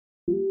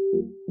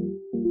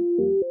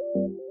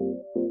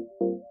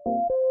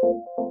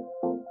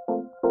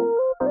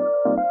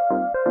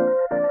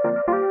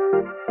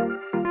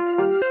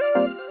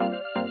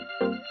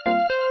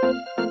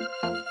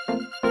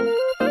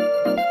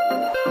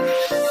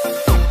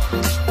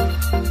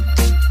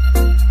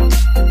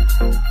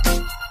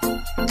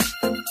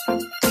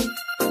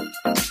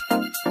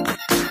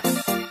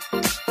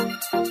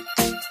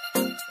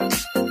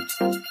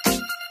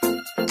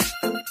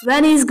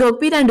When is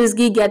Gokberk and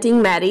Özge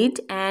getting married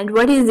and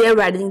what is their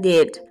wedding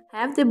date?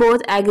 Have they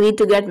both agreed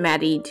to get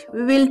married?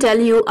 We will tell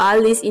you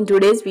all this in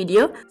today's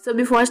video. So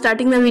before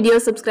starting the video,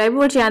 subscribe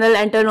our channel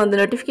and turn on the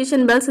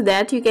notification bell so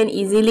that you can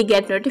easily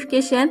get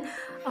notification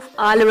of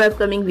all our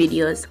upcoming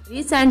videos.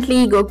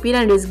 Recently, Gokberk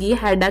and Özge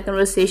had a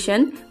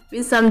conversation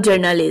with some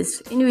journalists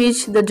in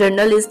which the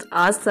journalist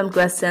asked some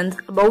questions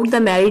about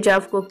the marriage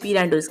of Gokberk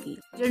and Özge.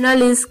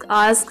 Journalist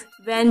asked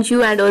when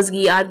you and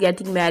Özge are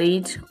getting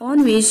married,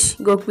 on which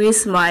Gokberk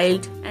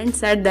smiled and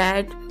said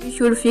that we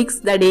should fix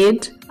the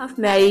date of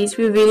marriage.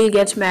 We will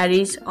get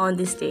married on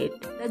this date.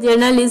 The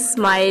journalist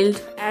smiled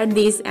at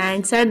this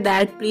and said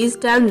that please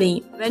tell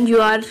me when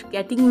you are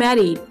getting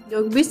married.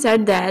 Gokberk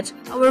said that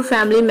our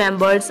family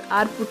members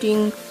are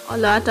putting a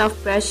lot of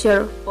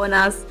pressure on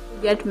us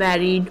to get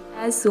married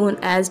as soon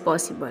as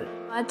possible.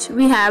 But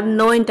we have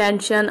no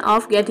intention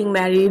of getting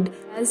married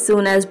as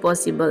soon as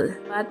possible.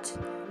 But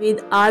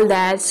with all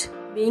that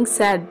being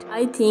said,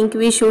 I think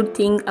we should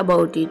think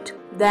about it.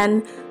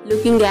 Then,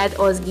 looking at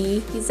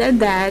Özge, he said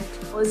that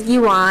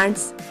Özge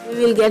wants we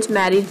will get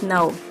married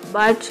now.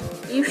 But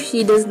if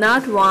she does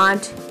not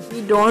want,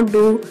 we don't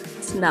do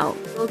it now.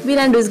 Gokberk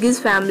and Özge's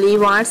family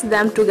wants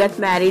them to get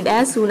married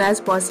as soon as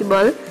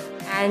possible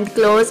and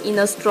close in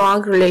a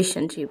strong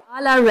relationship.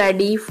 All are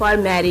ready for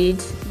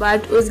marriage,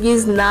 but Özge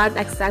is not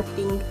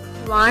accepting.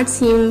 He wants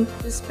him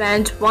to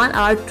spend 1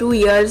 or 2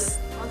 years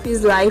of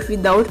his life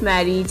without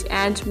marriage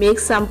and make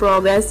some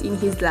progress in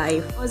his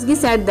life. Özge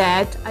said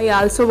that I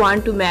also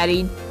want to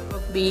marry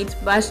Gokberk,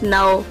 but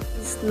now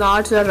is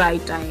not the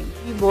right time.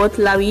 We both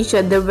love each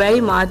other very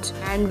much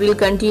and will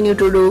continue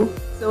to do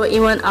so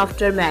even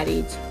after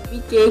marriage. We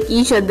take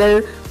each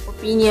other's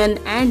opinion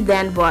and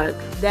then work.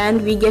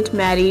 Then we get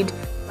married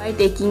by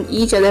taking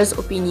each other's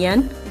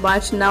opinion,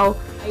 but now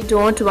I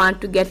don't want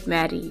to get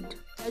married.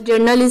 The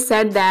journalist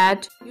said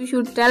that you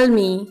should tell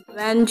me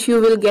when you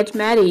will get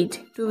married,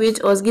 to which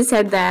Özge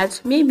said that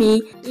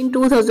maybe in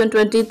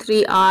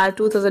 2023 or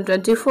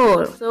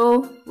 2024.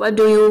 So what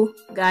do you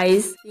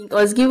guys think?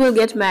 Özge will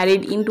get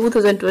married in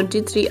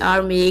 2023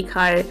 or make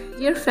her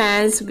dear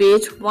fans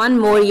wait 1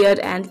 more year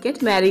and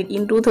get married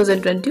in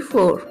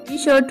 2024? Be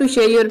sure to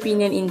share your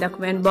opinion in the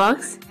comment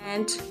box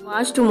and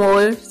watch to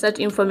more such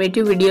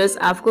informative videos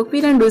of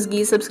Gokberk and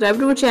Özge. Subscribe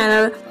to our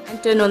channel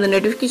and turn on the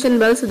notification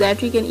bell so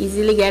that you can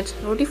easily get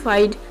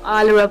notified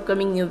all our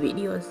upcoming new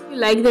videos. If you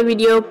like the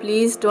video,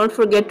 please don't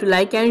forget to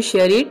like and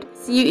share it.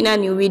 See you in a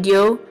new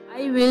video.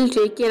 I will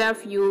take care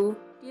of you.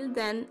 Till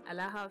then,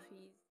 Allah Hafiz.